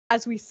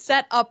as we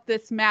set up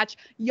this match.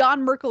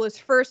 Jan Merkel is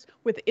first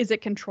with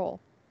Izzet control.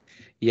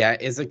 Yeah,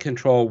 Izzet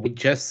control. We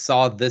just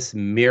saw this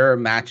mirror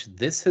match.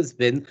 This has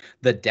been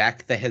the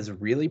deck that has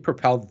really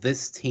propelled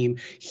this team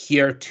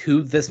here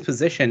to this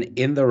position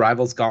in the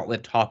Rivals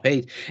Gauntlet top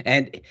 8.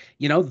 And,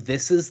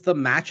 this is the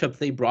matchup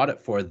they brought it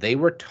for. They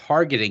were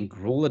targeting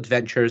Gruul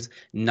Adventures,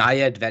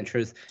 Naya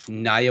Adventures,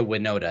 Naya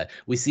Winota.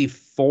 We see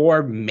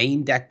 4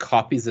 main deck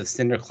copies of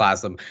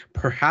Cinderclasm,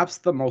 perhaps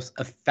the most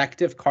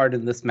effective card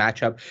in this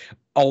matchup.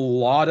 A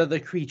lot of the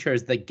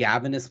creatures that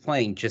Gavin is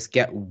playing just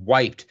get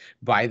wiped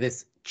by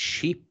this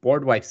cheap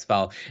board wipe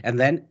spell. And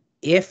then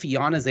if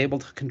Jan is able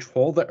to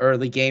control the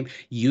early game,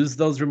 use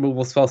those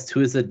removal spells to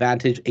his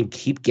advantage, and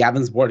keep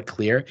Gavin's board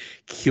clear,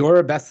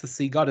 Cure Best the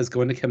Sea God is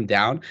going to come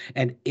down,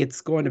 and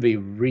it's going to be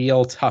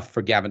real tough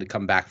for Gavin to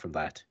come back from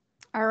that.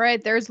 All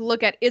right, there's a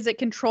look at Izzet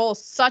Control,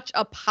 such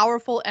a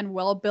powerful and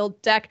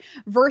well-built deck,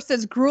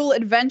 versus Gruul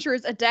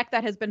Adventures, a deck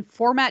that has been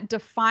format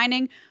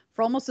defining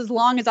for almost as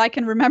long as I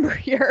can remember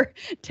here.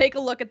 Take a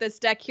look at this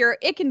deck here.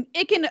 It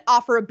can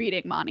offer a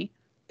beating, Monty.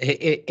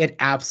 It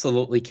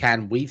absolutely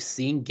can. We've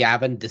seen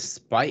Gavin,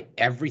 despite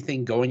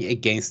everything going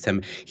against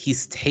him,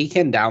 he's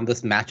taken down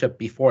this matchup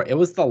before. It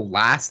was the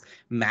last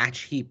match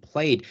he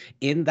played.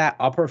 In that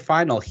upper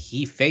final,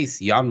 he faced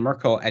Jan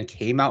Merkel and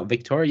came out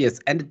victorious,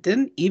 and it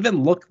didn't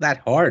even look that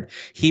hard.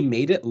 He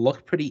made it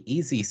look pretty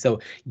easy. So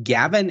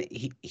Gavin,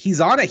 he's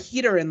on a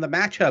heater in the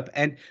matchup,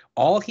 and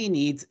all he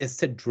needs is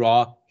to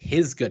draw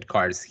his good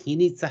cards. He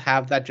needs to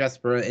have that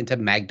Jespera into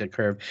Magna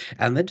Curve,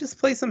 and then just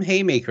play some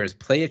Haymakers,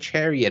 play a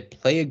Chariot,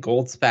 play a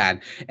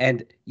Goldspan.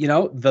 And,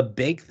 the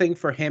big thing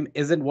for him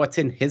isn't what's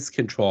in his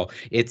control.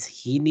 It's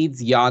he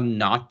needs Jan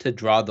not to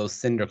draw those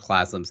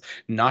Cinderclasms,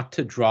 not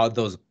to draw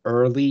those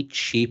early,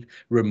 cheap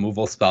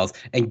removal spells.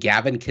 And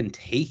Gavin can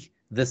take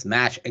this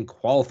match and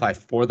qualify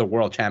for the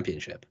World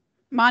Championship.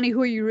 Monty,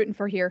 who are you rooting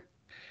for here?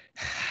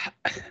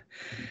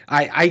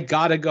 I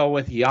gotta go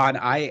with Jan.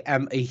 I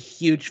am a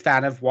huge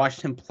fan. I've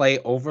watched him play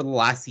over the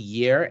last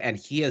year, and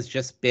he has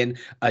just been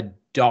a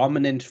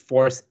dominant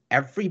force.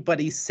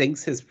 Everybody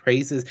sings his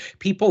praises.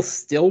 People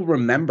still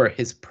remember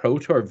his Pro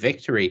Tour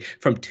victory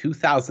from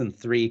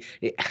 2003.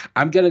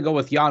 I'm gonna go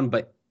with Jan,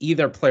 but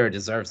either player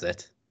deserves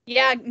it.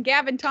 Yeah,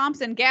 Gavin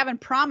Thompson. Gavin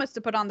promised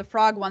to put on the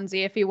frog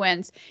onesie if he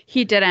wins.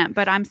 He didn't,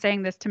 but I'm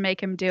saying this to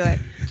make him do it.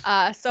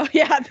 So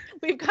yeah,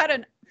 we've got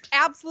an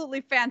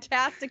absolutely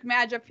fantastic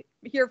matchup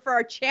here for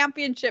our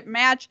championship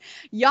match.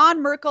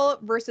 Jan Merkel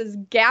versus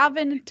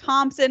Gavin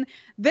Thompson.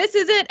 This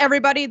is it,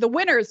 everybody. The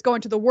winners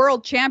going to the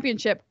World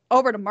Championship.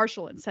 Over to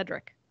Marshall and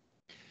Cedric.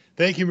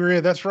 Thank you,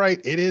 Maria. That's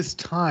right. It is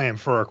time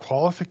for our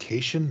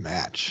qualification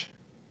match.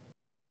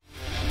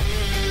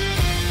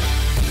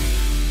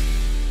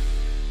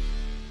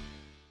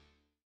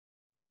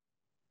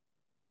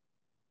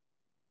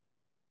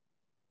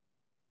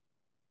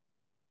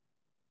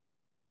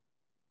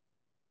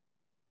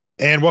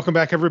 And welcome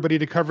back, everybody,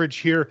 to coverage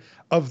here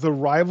of the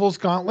Rivals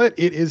Gauntlet.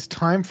 It is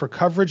time for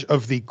coverage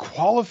of the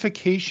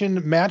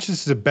qualification match.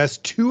 This is the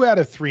best 2 out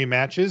of 3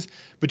 matches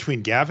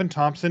between Gavin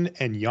Thompson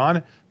and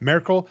Jan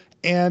Merkel.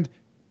 And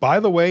by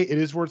the way, it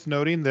is worth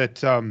noting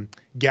that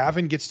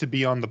Gavin gets to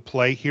be on the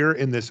play here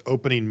in this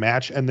opening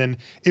match. And then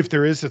if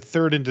there is a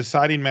third and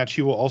deciding match,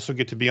 he will also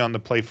get to be on the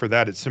play for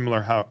that. It's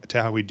similar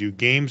to how we do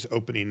games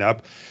opening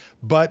up.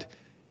 But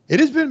it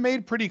has been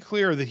made pretty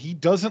clear that he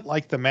doesn't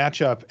like the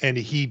matchup, and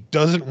he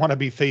doesn't want to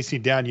be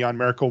facing down Jan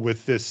Merkel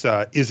with this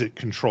Izzet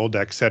control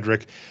deck,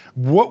 Cedric.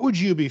 What would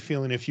you be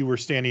feeling if you were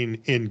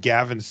standing in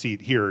Gavin's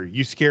seat here?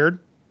 You scared?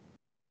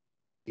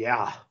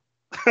 Yeah.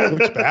 It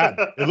looks bad.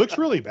 It looks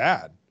really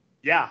bad.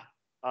 Yeah.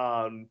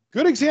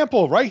 Good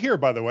example right here,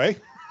 by the way.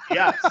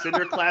 Yeah,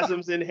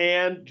 Cinderclasms in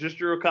hand. Just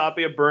drew a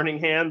copy of Burning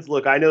Hands.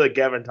 Look, I know that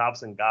Gavin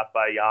Thompson got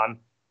by Jan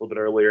a little bit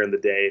earlier in the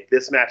day.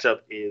 This matchup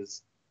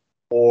is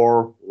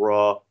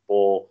horrible.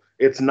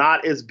 It's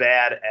not as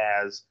bad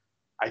as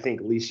I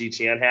think Li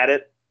Shichan had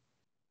it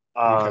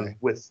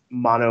with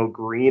mono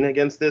green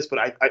against this,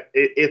 but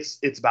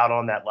it's about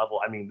on that level.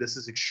 I mean, this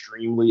is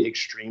extremely,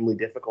 extremely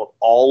difficult.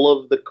 All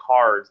of the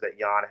cards that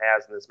Jan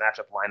has in this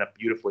matchup line up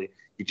beautifully.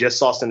 You just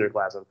saw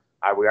Cinderclasm.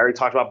 We already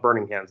talked about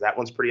Burning Hands. That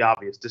one's pretty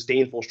obvious.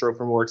 Disdainful Stroke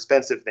for more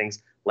expensive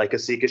things like a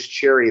Seekish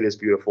Chariot is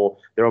beautiful.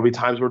 There will be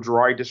times where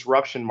Droid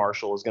Disruption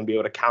Marshal is going to be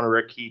able to counter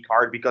a key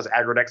card because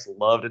aggro decks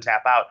love to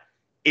tap out.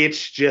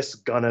 It's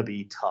just going to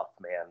be tough,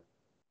 man.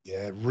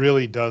 Yeah, it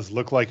really does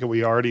look like it.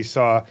 We already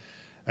saw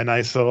a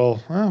nice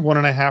little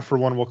 1.5 for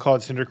 1. We'll call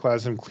it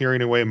Cinderclasm,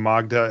 clearing away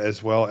Magda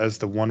as well as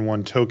the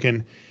 1/1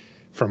 token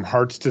from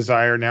Heart's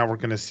Desire. Now we're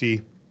going to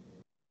see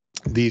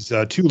these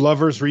 2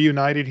 lovers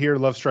reunited here,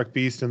 Lovestruck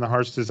Beast and the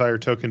Heart's Desire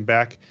token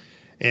back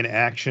in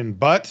action.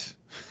 But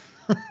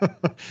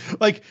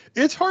like,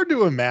 it's hard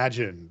to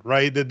imagine,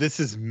 right, that this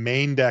is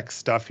main deck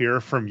stuff here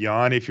from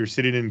Jan. If you're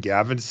sitting in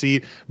Gavin's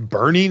seat,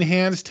 Burning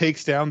Hands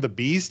takes down the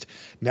Beast.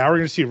 Now we're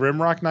going to see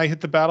Rimrock Knight hit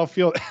the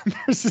battlefield, and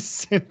there's a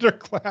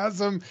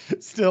Cinderclasm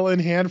still in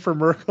hand for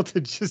Merkel to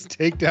just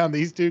take down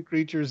these 2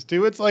 creatures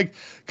too. It's like,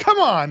 come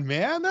on,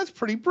 man, that's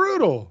pretty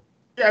brutal.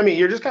 Yeah, I mean,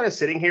 you're just kind of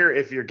sitting here.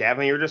 If you're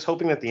Gavin, you're just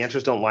hoping that the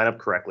answers don't line up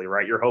correctly,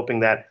 right? You're hoping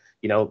that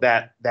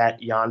that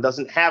Jan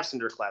doesn't have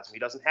Cinderclasm, he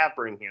doesn't have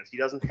Burning Hands, he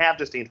doesn't have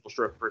Disdainful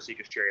Stroke for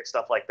Seeker's Chariot,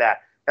 stuff like that.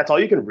 That's all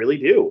you can really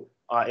do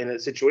in a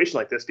situation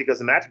like this because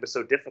the matchup is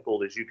so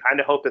difficult. Is you kind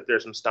of hope that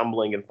there's some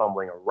stumbling and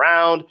fumbling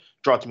around,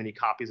 draw too many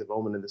copies of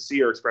Omen in the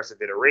Sea or Expressive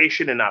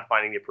Iteration and not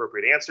finding the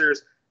appropriate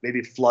answers.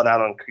 Maybe flood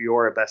out on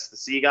Kiora, Best the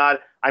Sea God.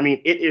 I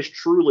mean, it is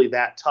truly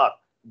that tough.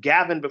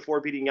 Gavin, before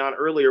beating Jan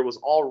earlier, was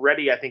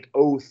already, I think,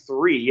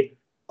 0-3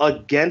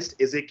 against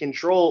Izzet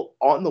Control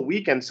on the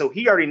weekend. So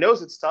he already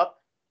knows it's tough.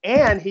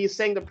 And he's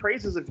saying the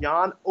praises of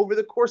Jan over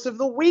the course of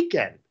the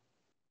weekend.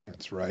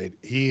 That's right.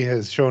 He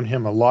has shown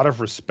him a lot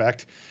of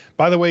respect.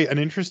 By the way, an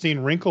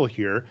interesting wrinkle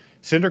here.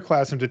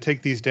 Cinderclasm to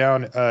take these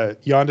down.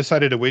 Jan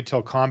decided to wait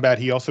till combat.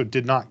 He also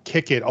did not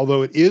kick it,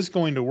 although it is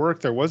going to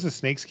work. There was a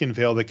Snakeskin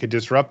Veil that could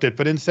disrupt it,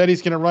 but instead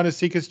he's going to run a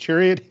Seeker's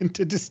Chariot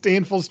into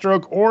Disdainful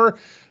Stroke or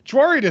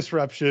Jwari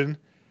Disruption.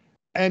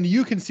 And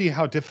you can see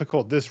how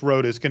difficult this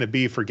road is going to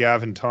be for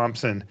Gavin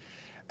Thompson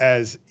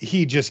as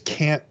he just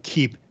can't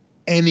keep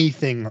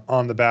anything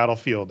on the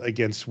battlefield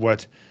against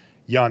what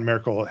Jan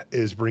Merkel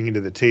is bringing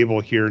to the table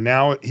here.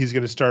 Now he's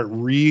going to start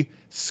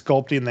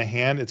re-sculpting the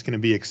hand. It's going to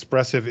be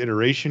Expressive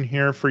Iteration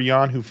here for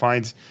Jan, who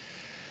finds,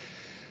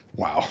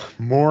 wow,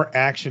 more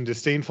action.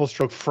 Disdainful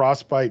Stroke,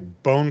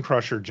 Frostbite, Bone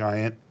Crusher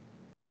Giant.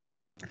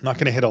 Not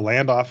going to hit a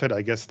land off it.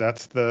 I guess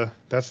that's the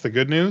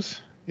good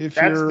news if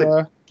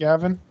you're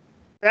Gavin.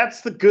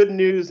 That's the good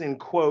news in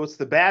quotes.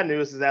 The bad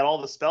news is that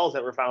all the spells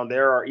that were found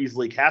there are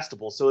easily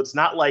castable. So it's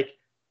not like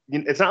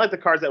the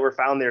cards that were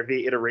found there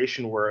via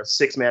iteration were a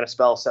 6-mana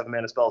spell,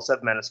 7-mana spell,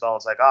 7-mana spell.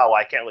 It's like, oh, well,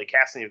 I can't really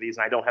cast any of these,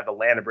 and I don't have the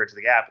land to bridge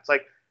the gap. It's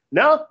like,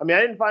 no, I mean,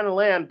 I didn't find a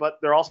land, but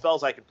they're all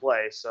spells I could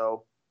play.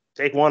 So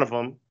take one of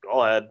them.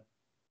 Go ahead.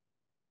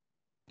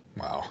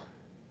 Wow.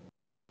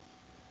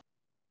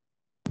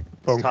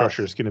 Bone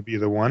Crusher is going to be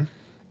the one.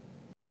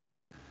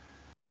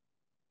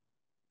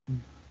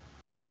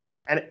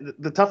 And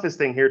the toughest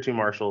thing here, too,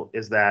 Marshall,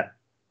 is that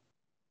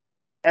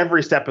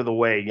every step of the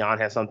way, Jan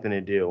has something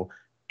to do.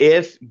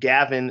 If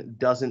Gavin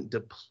doesn't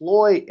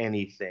deploy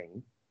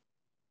anything,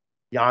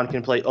 Jan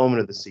can play Omen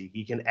of the Sea.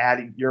 He can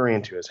add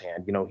Urian to his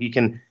hand. He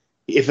can,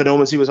 if an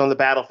Omen Sea was on the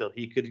battlefield,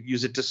 he could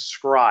use it to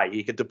scry.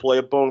 He could deploy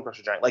a Bone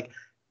Crusher Giant. Like,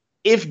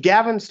 if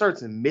Gavin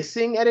starts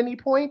missing at any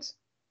point,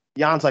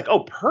 Jan's like,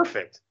 oh,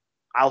 perfect.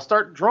 I'll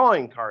start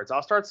drawing cards.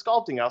 I'll start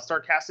sculpting. I'll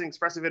start casting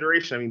Expressive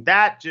Iteration. I mean,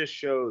 that just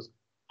shows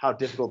how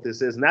difficult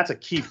this is. And that's a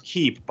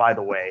keep, by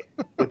the way,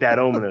 with that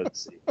Omen of the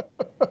Sea.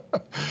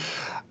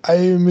 I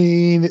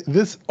mean,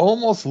 this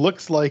almost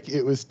looks like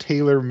it was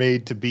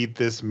tailor-made to beat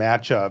this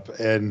matchup.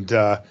 And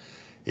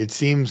it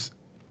seems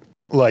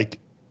like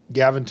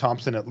Gavin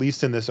Thompson, at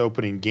least in this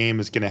opening game,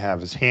 is going to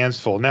have his hands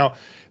full. Now,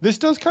 this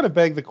does kind of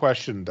beg the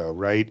question, though,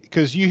 right?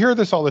 Because you hear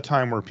this all the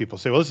time where people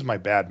say, well, this is my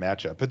bad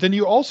matchup. But then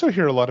you also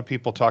hear a lot of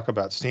people talk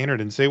about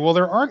Standard and say, well,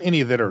 there aren't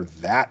any that are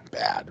that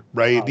bad,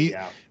 right?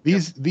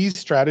 These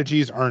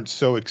strategies aren't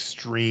so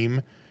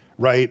extreme,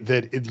 right,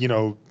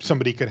 that,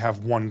 somebody could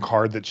have one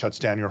card that shuts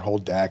down your whole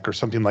deck or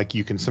something like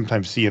you can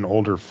sometimes see in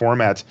older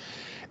formats.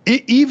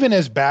 Even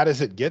as bad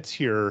as it gets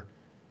here,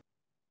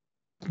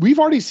 we've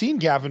already seen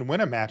Gavin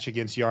win a match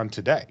against Jan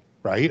today,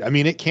 right? I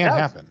mean, it can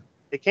happen.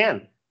 It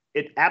can.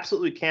 It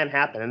absolutely can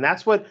happen. And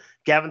that's what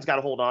Gavin's got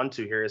to hold on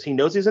to here is he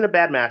knows he's in a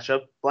bad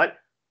matchup, but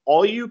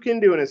all you can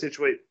do in a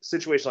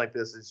situation like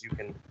this is you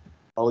can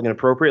mulligan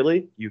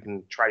appropriately. You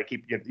can try to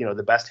keep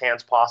the best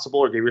hands possible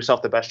or give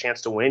yourself the best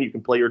chance to win. You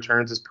can play your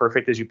turns as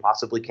perfect as you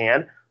possibly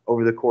can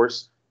over the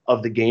course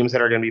of the games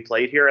that are going to be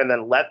played here, and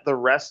then let the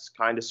rest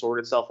kind of sort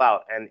itself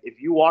out. And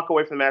if you walk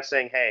away from the match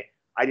saying, hey,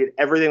 I did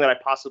everything that I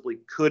possibly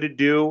could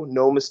do,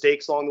 no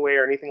mistakes along the way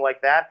or anything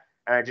like that,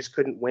 and I just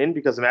couldn't win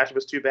because the matchup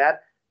was too bad, I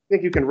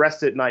think you can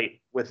rest at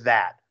night with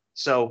that.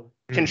 So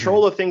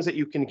control the things that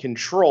you can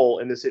control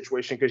in this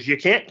situation because you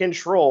can't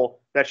control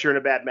that you're in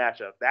a bad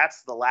matchup.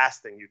 That's the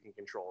last thing you can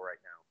control right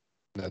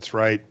now. That's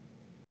right.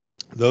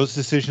 Those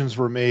decisions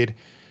were made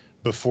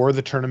before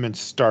the tournament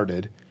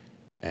started,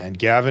 and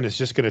Gavin is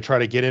just going to try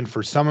to get in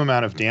for some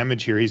amount of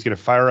damage here. He's going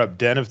to fire up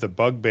Den of the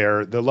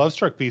Bugbear. The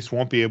Lovestruck Beast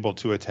won't be able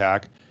to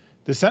attack.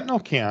 The Sentinel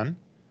can.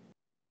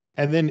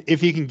 And then if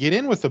he can get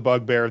in with the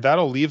Bugbear,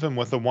 that'll leave him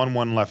with a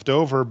 1/1 left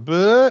over.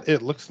 But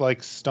it looks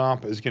like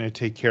Stomp is going to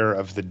take care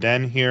of the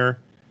Den here.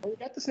 We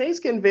got the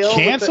Snakeskin Veil.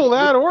 Cancel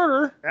that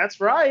order. That's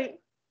right.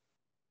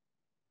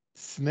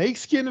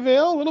 Snakeskin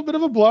Veil, a little bit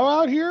of a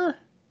blowout here.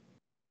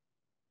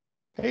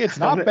 Hey, it's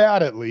not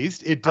bad at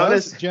least. It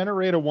does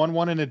generate a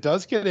 1/1 and it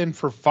does get in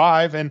for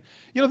 5. And,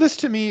 this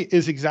to me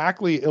is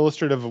exactly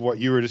illustrative of what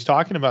you were just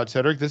talking about,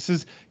 Cedric. This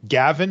is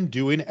Gavin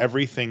doing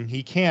everything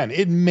he can.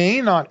 It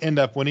may not end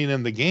up winning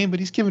in the game, but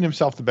he's giving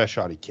himself the best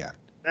shot he can.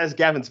 That's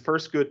Gavin's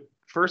first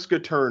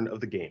good turn of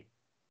the game.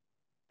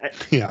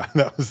 Yeah,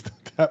 that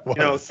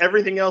was.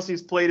 Everything else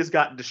he's played has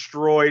gotten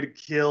destroyed,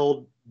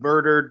 killed,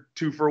 murdered,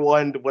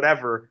 2-for-1,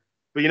 whatever.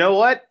 But you know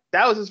what?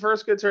 That was his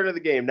first good turn of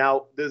the game.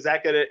 Now, is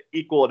that going to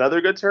equal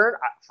another good turn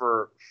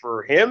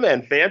for him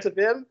and fans of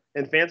him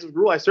and fans of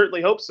Gruul? I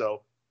certainly hope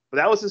so. But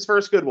that was his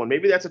first good one.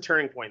 Maybe that's a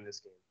turning point in this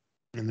game.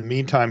 In the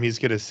meantime, he's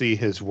going to see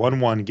his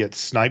 1/1 get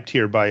sniped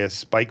here by a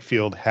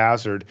Spikefield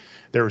Hazard.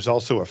 There was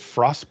also a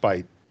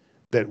Frostbite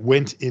that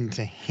went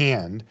into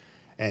hand,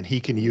 and he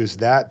can use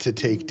that to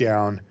take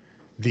down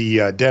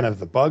the Den of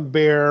the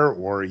Bugbear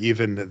or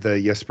even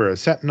the Yespera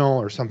Sentinel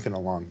or something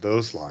along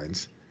those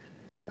lines.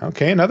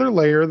 Okay, another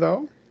layer,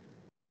 though.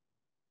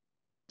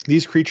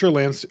 These creature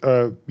lands,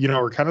 are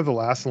kind of the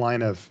last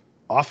line of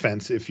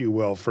offense, if you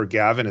will, for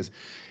Gavin, as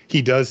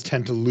he does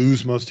tend to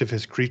lose most of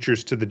his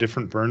creatures to the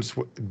different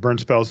burn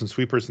spells and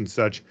sweepers and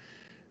such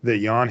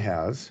that Jan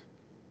has.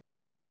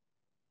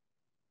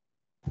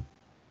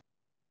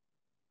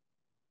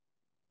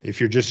 If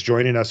you're just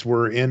joining us,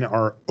 we're in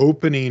our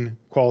opening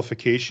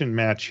qualification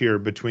match here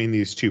between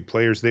these two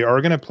players. They are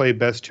going to play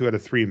best 2 out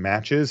of 3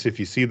 matches. If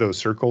you see those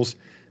circles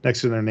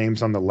next to their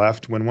names on the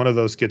left, when one of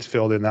those gets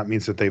filled in, that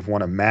means that they've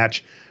won a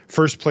match.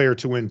 First player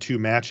to win 2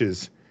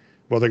 matches,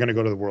 well, they're going to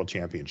go to the World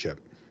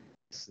Championship.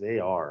 Yes, they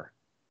are.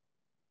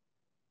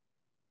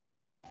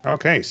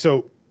 Okay,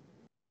 so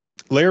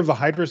Lair of the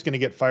Hydra is going to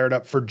get fired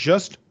up for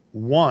just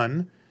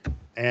 1.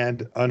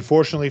 And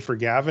unfortunately for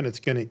Gavin, it's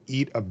going to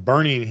eat a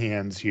Burning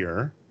Hands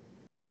here.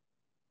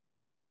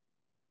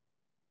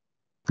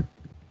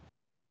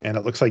 And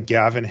it looks like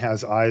Gavin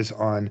has eyes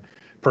on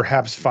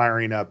perhaps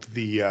firing up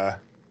the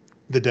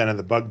Den of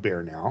the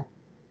Bugbear now.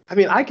 I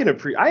mean, I can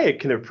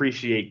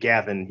appreciate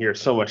Gavin here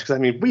so much because, I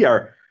mean, we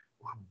are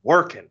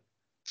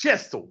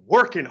just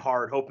working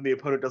hard, hoping the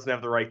opponent doesn't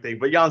have the right thing.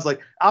 But Jan's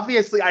like,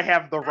 obviously I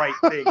have the right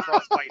thing.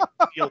 Frostbite,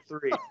 deal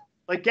 3.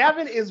 Like,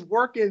 Gavin is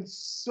working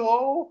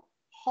so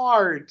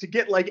hard to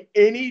get like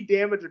any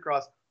damage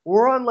across.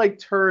 We're on like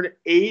turn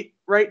 8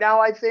 right now,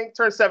 I think.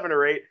 Turn 7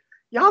 or 8.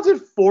 Jan's at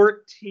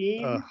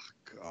 14. Oh,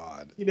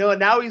 God. And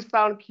now he's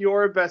found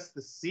Kiora Best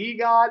the Sea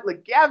God.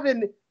 Like,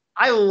 Gavin,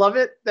 I love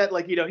it that,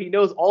 like, he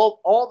knows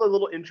all the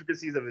little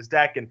intricacies of his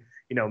deck and,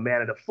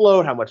 mana to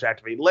float, how much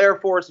activate Lair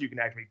Force, you can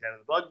activate Den of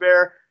the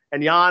Bugbear.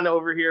 And Jan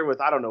over here with,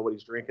 I don't know what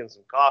he's drinking,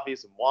 some coffee,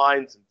 some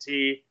wine, some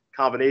tea,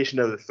 combination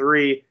of the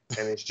 3.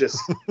 And it's just,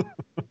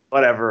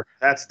 whatever.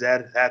 That's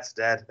dead. That's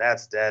dead.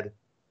 That's dead.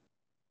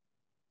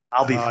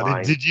 I'll be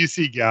fine. Did you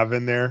see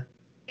Gavin there?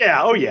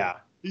 Yeah. Oh, yeah.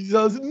 He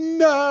says,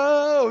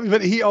 no.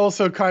 But he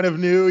also kind of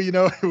knew,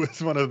 it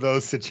was one of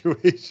those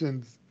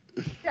situations.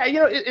 Yeah,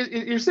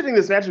 you're sitting in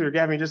this match with your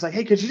Gavin, you're just like,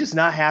 hey, could you just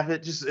not have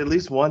it just at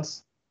least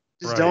once?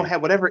 Just don't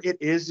have whatever it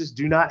is. Just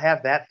do not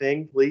have that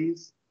thing,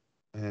 please.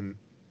 And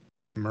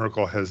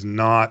Merkel has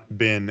not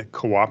been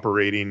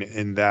cooperating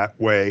in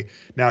that way.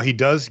 Now, he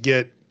does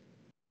get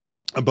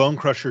a Bone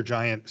Crusher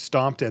Giant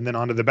stomped and then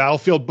onto the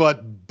battlefield,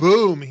 but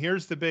boom,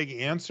 here's the big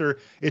answer.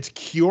 It's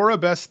Kiora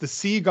Best the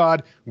Sea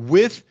God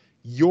with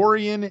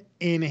Yorion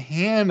in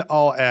hand,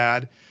 I'll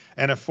add.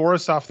 And a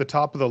forest off the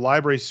top of the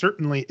library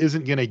certainly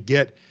isn't going to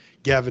get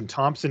Gavin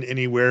Thompson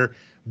anywhere.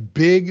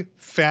 Big,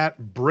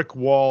 fat brick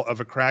wall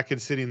of a Kraken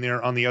sitting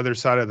there on the other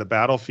side of the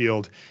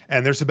battlefield,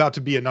 and there's about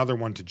to be another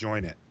one to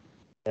join it.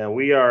 And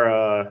we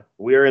are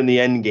in the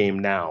end game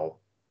now.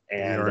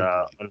 And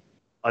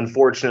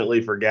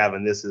unfortunately for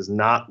Gavin, this is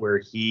not where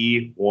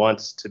he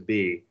wants to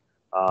be.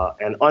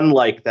 And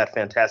unlike that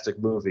fantastic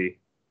movie,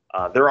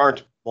 there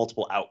aren't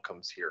multiple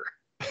outcomes here.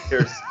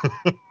 There's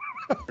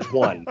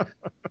one.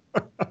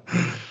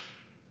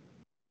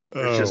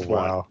 There's just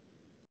one.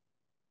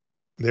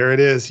 There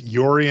it is.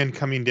 Yorion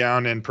coming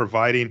down and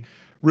providing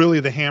really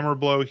the hammer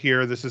blow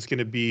here. This is going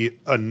to be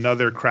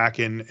another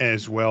Kraken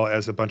as well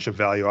as a bunch of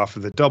value off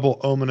of the double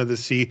Omen of the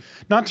Sea.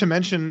 Not to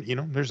mention,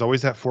 there's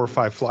always that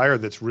 4/5 flyer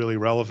that's really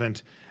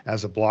relevant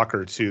as a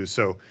blocker too.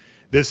 So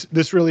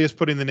this really is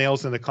putting the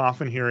nails in the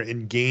coffin here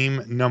in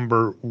game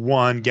number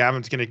 1.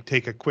 Gavin's going to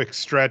take a quick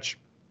stretch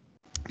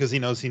because he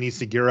knows he needs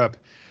to gear up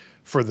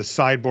for the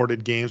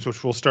sideboarded games,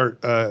 which we'll start,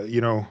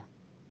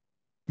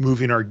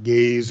 moving our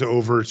gaze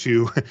over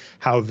to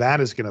how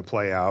that is going to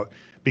play out.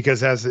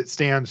 Because as it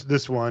stands,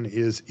 this one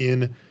is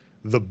in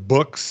the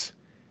books.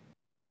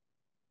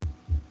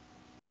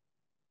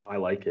 I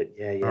like it.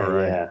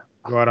 Yeah.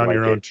 Go out on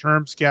your own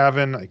terms,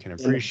 Gavin. I can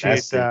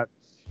appreciate that.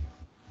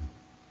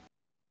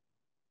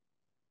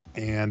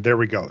 And there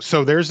we go.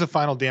 So there's the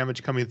final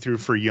damage coming through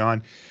for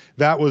Jan.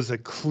 That was a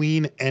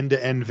clean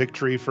end-to-end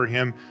victory for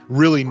him.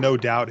 Really no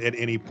doubt at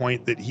any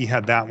point that he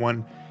had that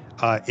one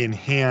in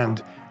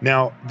hand.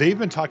 Now, they've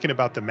been talking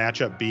about the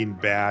matchup being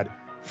bad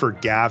for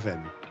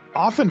Gavin.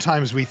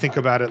 Oftentimes we think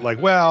about it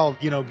like, well,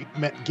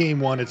 game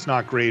 1, it's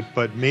not great,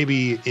 but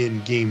maybe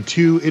in game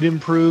 2, it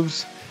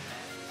improves.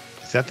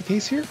 Is that the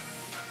case here?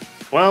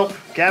 Well,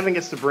 Gavin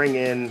gets to bring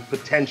in,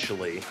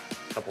 potentially,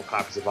 a couple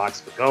copies of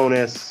Vox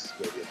Vagonis,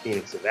 maybe a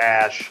Phoenix of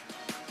Ash,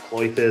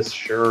 Cloithus,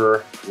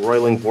 sure,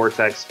 Roiling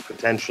Vortex,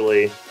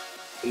 potentially,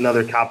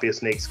 another copy of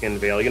Snakeskin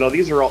Veil.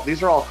 These are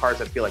all cards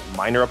that feel like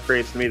minor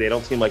upgrades to me. They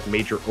don't seem like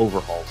major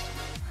overhauls.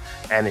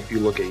 And if you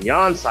look at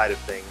Jan's side of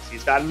things,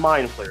 he's got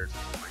Mind Flayers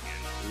to bring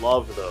in.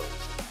 Love those.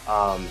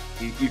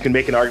 You can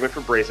make an argument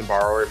for Brazen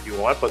Borrower if you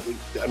want, but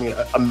I mean,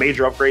 a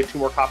major upgrade, 2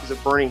 more copies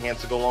of Burning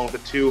Hands to go along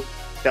with the 2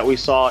 that we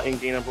saw in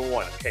game number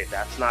 1. Okay,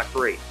 that's not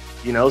great.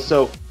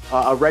 So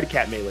a red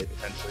cat melee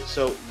potentially.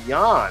 So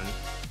Jan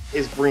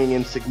is bringing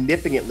in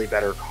significantly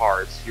better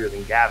cards here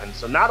than Gavin.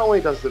 So not only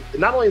is the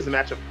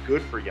matchup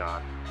good for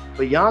Jan,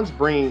 but Jan's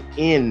bringing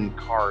in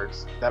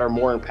cards that are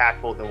more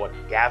impactful than what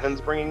Gavin's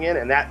bringing in,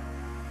 and that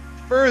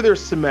further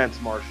cements,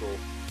 Marshall,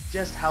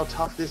 just how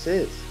tough this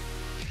is.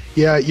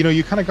 Yeah,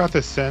 you kind of got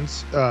the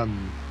sense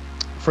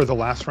for the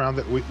last round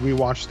that we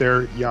watched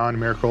there, Jan,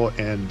 Merkel,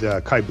 and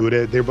Kai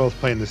Bude, they're both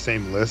playing the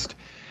same list,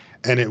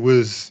 and it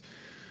was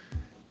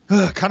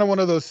kind of one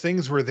of those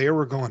things where they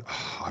were going,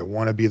 I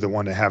want to be the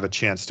one to have a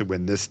chance to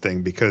win this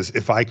thing, because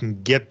if I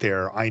can get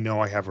there, I know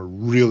I have a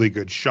really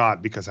good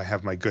shot because I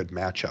have my good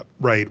matchup,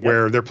 right? Yep.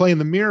 Where they're playing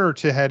the mirror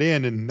to head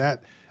in, and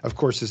that, of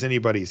course, is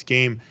anybody's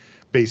game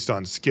based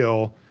on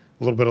skill,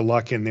 a little bit of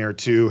luck in there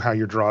too, how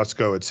your draws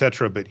go,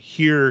 etc. But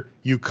here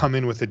you come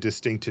in with a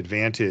distinct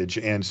advantage,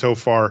 and so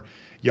far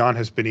Jan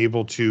has been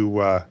able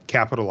to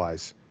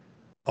capitalize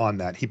on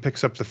that. He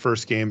picks up the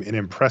first game in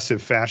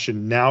impressive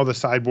fashion. Now the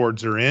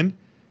sideboards are in.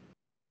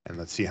 And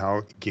let's see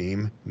how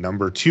game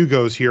number 2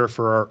 goes here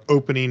for our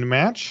opening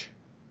match.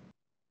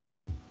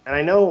 And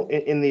I know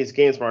in these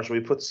games, Marshall, we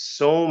put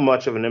so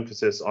much of an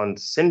emphasis on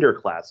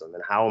Cinderclasm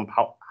and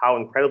how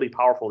incredibly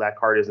powerful that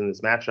card is in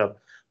this matchup.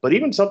 But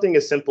even something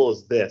as simple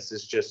as this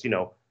is just,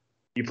 you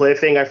play a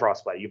thing, I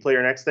Frostbite. You play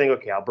your next thing,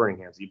 okay, I'll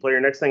Burning Hands. You play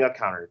your next thing, I'll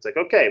Counter. It's like,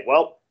 okay,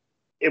 well,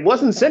 it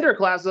wasn't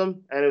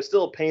Cinderclasm, and it was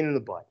still a pain in the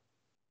butt.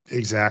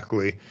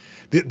 Exactly.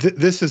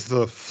 This is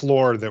the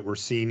floor that we're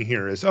seeing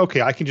here is,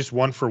 okay, I can just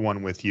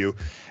 1-for-1 with you.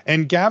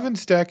 And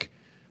Gavin's deck,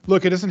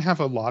 look, it doesn't have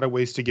a lot of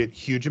ways to get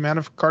huge amount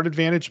of card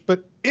advantage,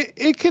 but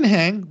it can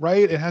hang,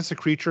 right? It has the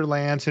creature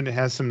lands, and it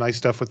has some nice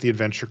stuff with the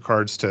adventure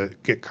cards to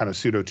get kind of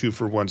pseudo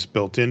 2-for-1s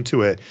built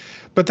into it.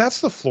 But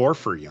that's the floor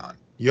for Jan.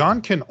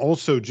 Jan can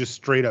also just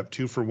straight up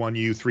 2-for-1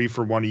 you,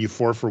 3-for-1 you,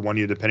 4-for-1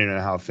 you, depending on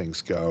how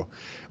things go.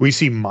 We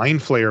see Mind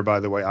Flayer, by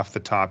the way, off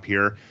the top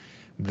here.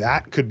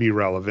 That could be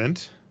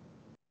relevant.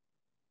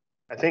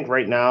 I think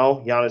right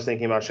now, Jan is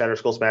thinking about Shatter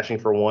Skull smashing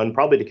for 1,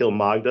 probably to kill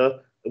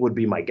Magda, would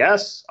be my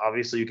guess.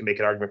 Obviously, you can make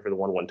an argument for the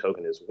 1/1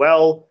 token as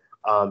well,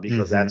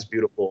 because that's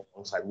beautiful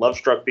alongside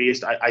Lovestruck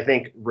Beast. I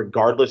think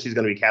regardless, he's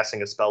going to be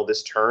casting a spell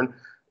this turn.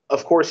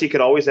 Of course, he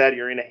could always add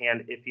Arena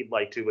Hand if he'd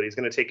like to, but he's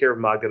going to take care of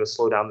Magda to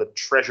slow down the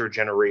treasure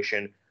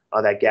generation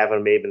that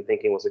Gavin may have been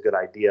thinking was a good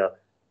idea.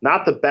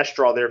 Not the best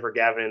draw there for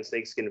Gavin and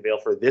Snakeskin Veil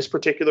for this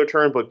particular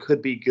turn, but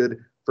could be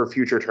good for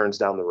future turns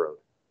down the road.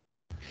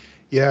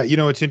 Yeah,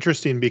 it's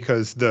interesting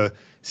because the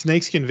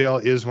Snakeskin Veil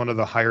is one of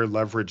the higher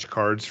leverage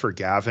cards for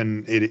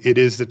Gavin. It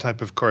is the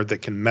type of card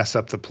that can mess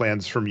up the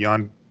plans from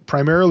Jan,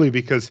 primarily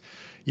because,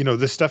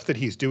 the stuff that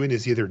he's doing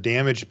is either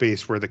damage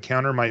based where the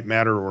counter might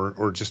matter,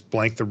 or just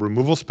blank the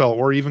removal spell,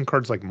 or even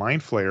cards like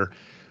Mind Flayer,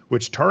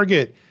 which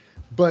target.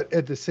 But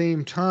at the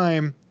same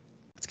time,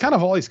 it's kind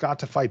of all he's got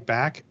to fight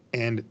back,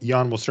 and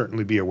Jan will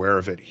certainly be aware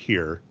of it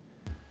here.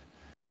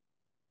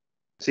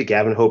 See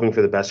Gavin hoping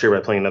for the best here by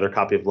playing another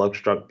copy of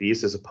Lovestruck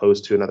Beast as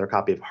opposed to another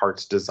copy of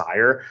Heart's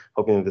Desire,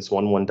 hoping that this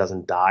 1/1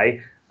 doesn't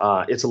die.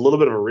 It's a little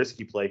bit of a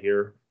risky play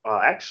here.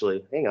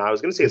 Actually, hang on. I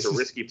was going to say it's a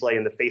risky play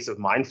in the face of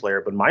Mind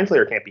Flayer, but Mind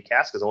Flayer can't be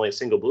cast because only a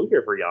single blue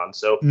here for Jan.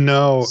 So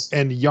no,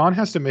 and Jan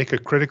has to make a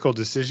critical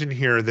decision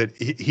here that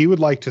he would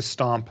like to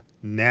stomp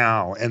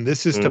now, and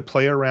this is to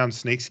play around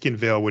Snakeskin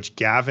Veil, which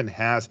Gavin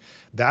has.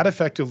 That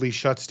effectively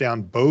shuts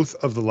down both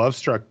of the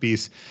Lovestruck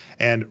Beasts,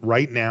 and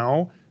right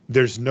now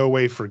there's no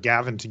way for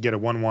Gavin to get a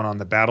 1/1 on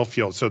the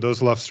battlefield, so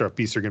those Lovestruck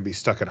Beasts are going to be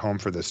stuck at home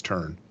for this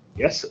turn.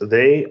 Yes,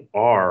 they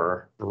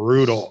are.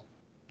 Brutal.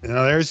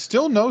 Now, there's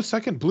still no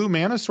second blue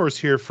mana source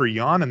here for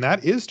Jan, and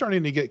that is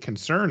starting to get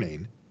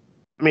concerning.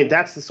 I mean,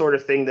 that's the sort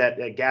of thing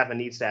that Gavin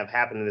needs to have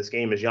happen in this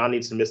game, is Jan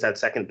needs to miss that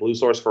second blue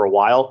source for a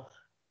while,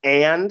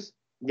 and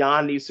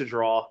Jan needs to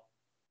draw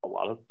a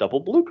lot of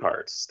double blue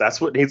cards.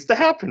 That's what needs to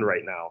happen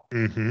right now.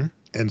 Mm-hmm.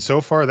 And so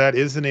far, that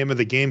is the name of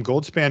the game.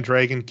 Goldspan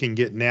Dragon can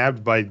get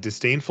nabbed by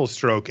Disdainful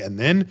Stroke, and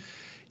then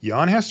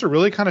Jan has to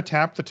really kind of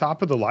tap the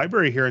top of the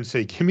library here and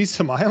say, give me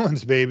some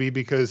islands, baby,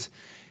 because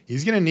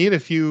he's going to need a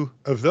few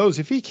of those.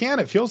 If he can,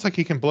 it feels like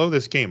he can blow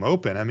this game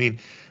open. I mean,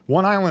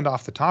 one island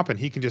off the top, and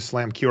he can just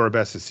slam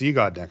Kiora Sea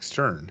God next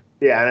turn.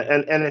 Yeah,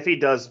 and if he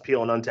does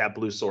peel an untapped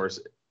blue source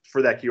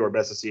for that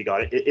Kiora Sea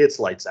God, it's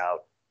lights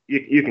out.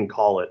 You can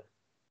call it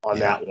on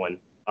that one,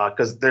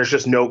 because there's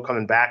just no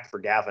coming back for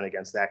Gavin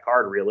against that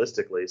card,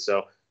 realistically.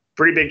 So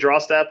pretty big draw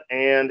step,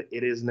 and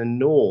it is an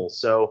null.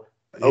 So,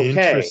 okay.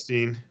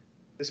 Interesting.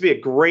 This would be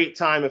a great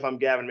time if I'm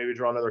Gavin, maybe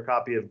draw another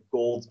copy of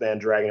Goldspan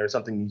Dragon or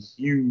something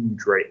huge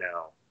right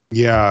now.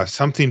 Yeah,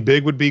 something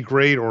big would be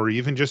great, or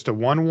even just a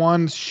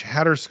 1/1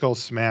 Shatter Skull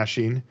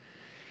smashing.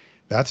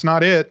 That's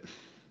not it.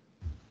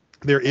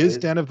 There is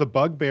Den of the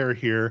Bugbear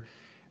here,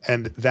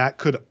 and that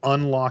could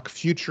unlock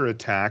future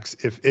attacks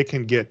if it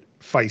can get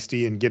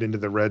feisty and get into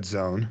the red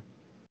zone.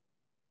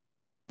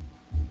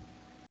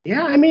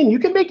 Yeah, I mean, you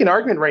can make an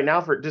argument right now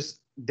for just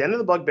Den of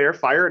the Bugbear,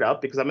 fire it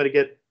up, because I'm going to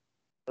get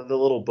the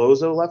little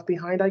bozo left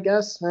behind, I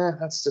guess.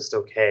 That's just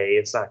okay.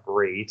 It's not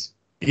great.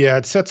 Yeah,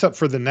 it sets up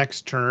for the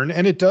next turn,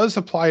 and it does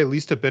apply at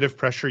least a bit of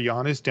pressure.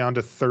 Jan is down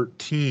to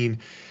 13.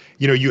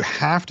 you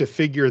have to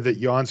figure that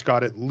Jan's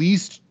got at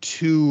least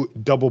 2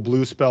 double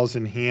blue spells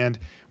in hand.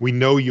 We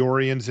know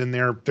Yorian's in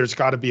there. There's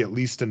got to be at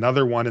least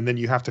another one, and then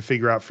you have to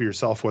figure out for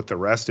yourself what the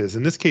rest is.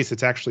 In this case,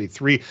 it's actually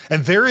 3.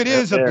 And there it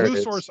is, a blue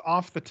source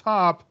off the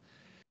top.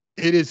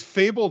 It is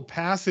Fabled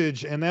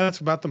Passage, and that's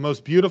about the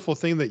most beautiful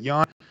thing that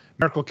Jan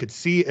Merkel could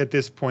see at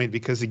this point,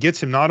 because it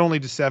gets him not only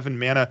to 7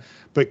 mana,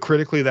 but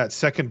critically that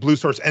second blue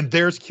source. And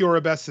there's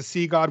Kiorabes, the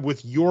Sea God,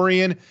 with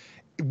Yorian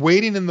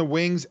waiting in the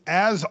wings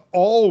as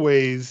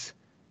always.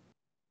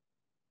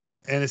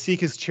 And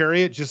Asika's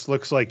Chariot just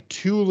looks like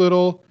too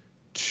little,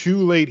 too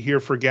late here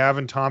for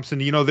Gavin Thompson.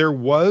 There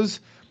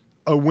was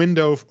a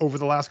window over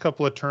the last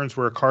couple of turns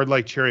where a card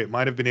like Chariot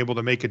might have been able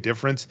to make a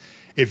difference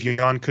if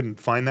Jan couldn't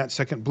find that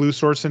second blue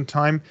source in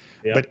time.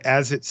 Yep. But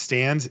as it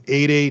stands,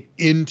 8/8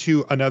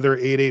 into another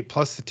 8/8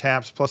 plus the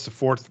taps plus the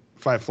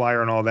 4/5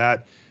 flyer and all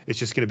that, it's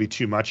just going to be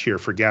too much here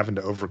for Gavin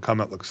to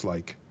overcome, it looks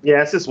like.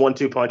 Yeah, it's this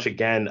 1-2 punch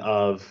again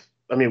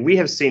we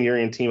have seen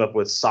Yorian team up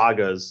with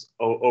Sagas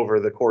over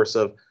the course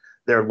of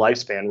their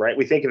lifespan, right?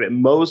 We think of it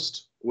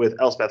most with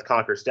Elspeth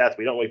Conquers Death.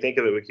 We don't really think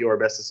of it with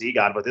Kiorabes, the Sea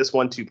God, but this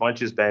 1-2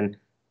 punch has been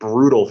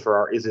brutal for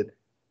our Izzet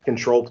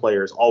control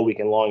players all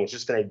weekend long. It's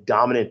just been a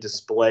dominant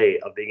display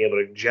of being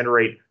able to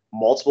generate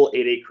multiple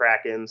 8/8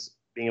 Krakens,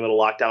 being able to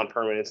lock down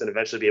permanents, and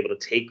eventually be able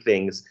to take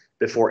things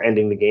before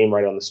ending the game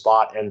right on the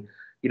spot. And,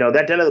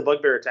 that Den of the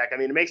Bugbear attack,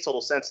 it makes total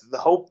sense. The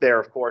hope there,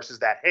 of course, is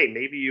that, hey,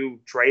 maybe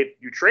you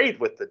trade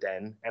with the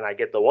Den, and I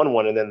get the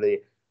 1/1, and then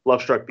the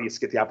Lovestruck Beasts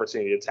get the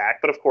opportunity to attack.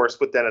 But, of course,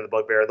 with Den of the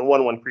Bugbear, the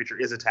 1/1 creature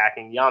is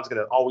attacking. Jan's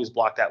going to always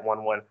block that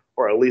 1/1,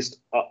 or at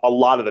least a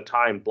lot of the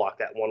time block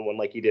that 1/1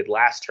 like he did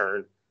last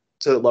turn,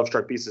 so that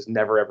Lovestruck Beast is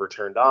never, ever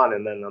turned on.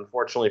 And then,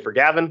 unfortunately for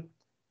Gavin,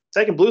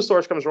 second blue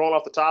source comes rolling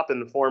off the top in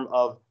the form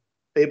of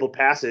Fabled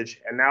Passage,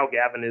 and now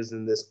Gavin is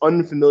in this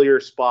unfamiliar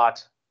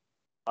spot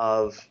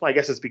of, I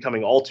guess it's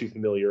becoming all too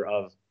familiar,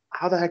 of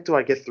how the heck do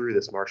I get through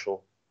this,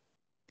 Marshall?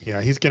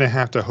 Yeah, he's going to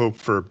have to hope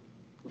for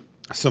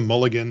some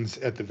mulligans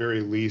at the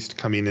very least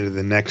coming into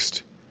the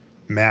next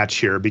match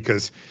here,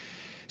 because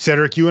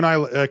Cedric, you and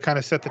I kind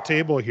of set the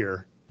table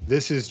here.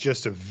 This is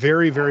just a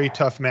very, very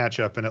tough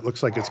matchup, and it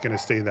looks like it's going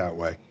to stay that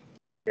way.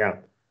 Yeah.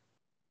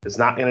 It's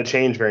not going to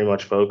change very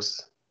much, folks.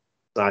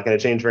 It's not going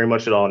to change very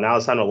much at all. Now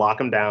it's time to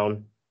lock him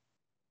down.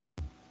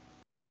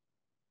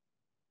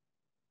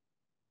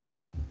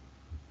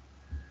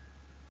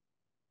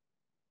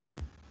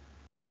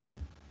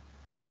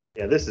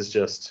 Yeah, this is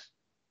just...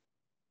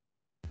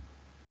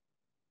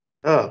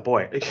 Oh,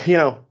 boy.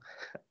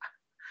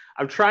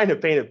 I'm trying to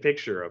paint a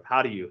picture of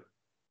how do you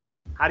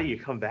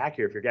come back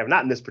here if you're Gavin?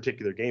 Not in this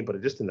particular game, but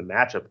just in the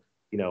matchup.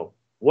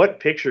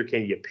 What picture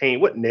can you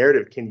paint? What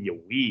narrative can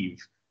you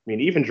weave?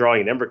 Even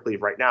drawing an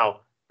Embercleave right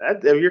now,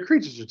 your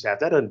creatures are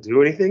tapped. That doesn't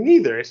do anything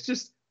either. It's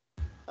just,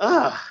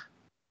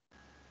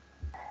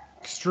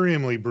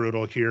 extremely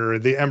brutal here.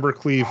 The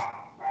Embercleave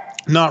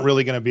not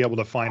really going to be able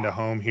to find a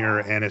home here,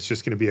 and it's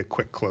just going to be a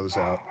quick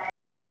closeout.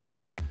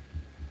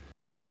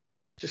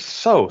 Just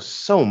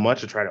so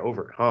much to try to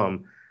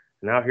overcome.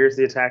 Now here's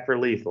the attack for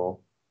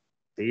lethal.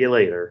 See you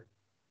later.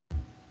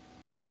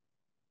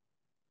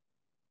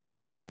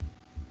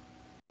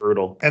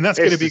 Brutal. And that's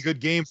going to be a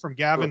good game from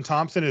Gavin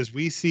Thompson as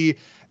we see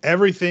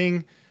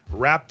everything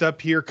wrapped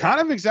up here,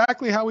 kind of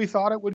exactly how we thought it would